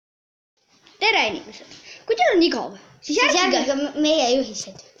pereinimesed, kui teil on igav, siis järgige meie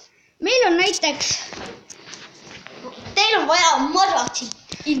juhiseid. Meil on näiteks Teil on vaja madratsid.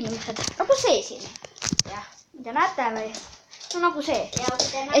 inimesed, nagu see siin. Mida näete või? No nagu see.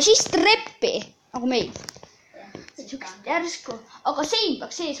 Ja siis treppi, nagu meil. Sükest järsku. Aga sein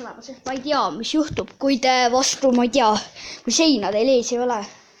peaks sees olema, sest ma ei tea, mis juhtub, kui te vastu, ma ei tea, kui seina teil ees ei ole.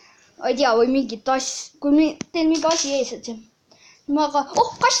 Ma ei tea, või mingit asja, kui teil mingi asi ees, et see. Ma aga,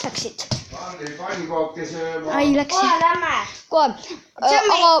 kass läksid. Ai, läks. Kohe lämme. Kohe. See on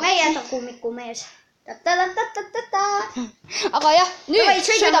meie tagumiku mees. Aga jah, nüüd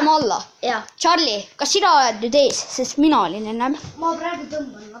sõidame alla. Charlie, kas sina oled nüüd ees, sest mina olin ennem? Ma praegu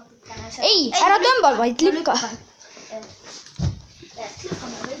tõmban natukene. Ei, ära tõmba, vaid lükka.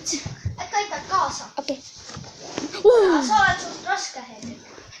 Lükkame veits. Äkki aitad kaasa? Okei. Sa oled suht raske hetk.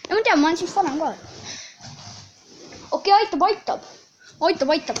 Ja ma tean, ma olen siis vanem ka. Okei, aitab.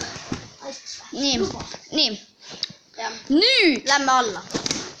 Nii. Nüüd lähme alla.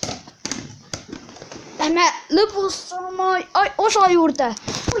 Lähme lõbustama osa juurde.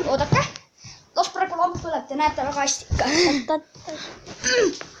 Oodake. Las praegu lamp põleb, te näete väga hästi ikka.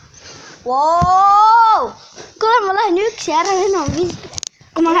 Wow! Kuule, ma lähen üksi ära enam viskida.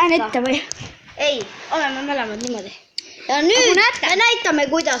 Kui ma lähen ette või? Ei, oleme mõlemad niimoodi. Ja nüüd me näitame,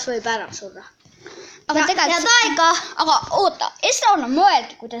 kuidas võib ära surra. Aga oota, Esrana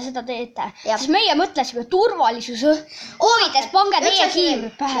mõelge, kui te seda teete. Sest meie mõtlesime turvalisuse huvides, pange teie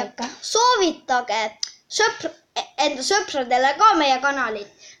kiivrid pähe. Soovitage enda sõpradele ka meie kanalit.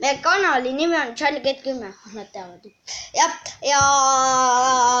 Meie kanali nimi on Charlie Get 10. Nad teavad. Ja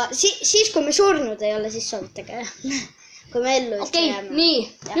siis, kui me surnud ei ole, siis soovitage. Kui me ellu Okei, nii.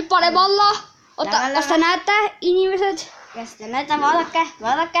 Nüüd paneme alla. Oota, kas te näete, inimesed? Kas te näete, vaadake.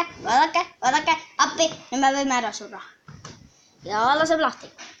 Appi, nüüd me võime ära surra. Ja laseb lahti.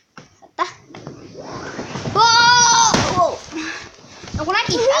 Võtta. Nagu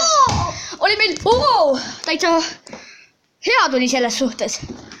nägite, oli meil täitsa hea tuli selles suhtes.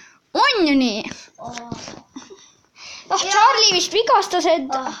 On ju nii? Charlie vist vigastas,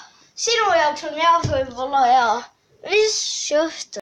 et... Sinu jaoks on jah võib-olla hea. Mis juhtus?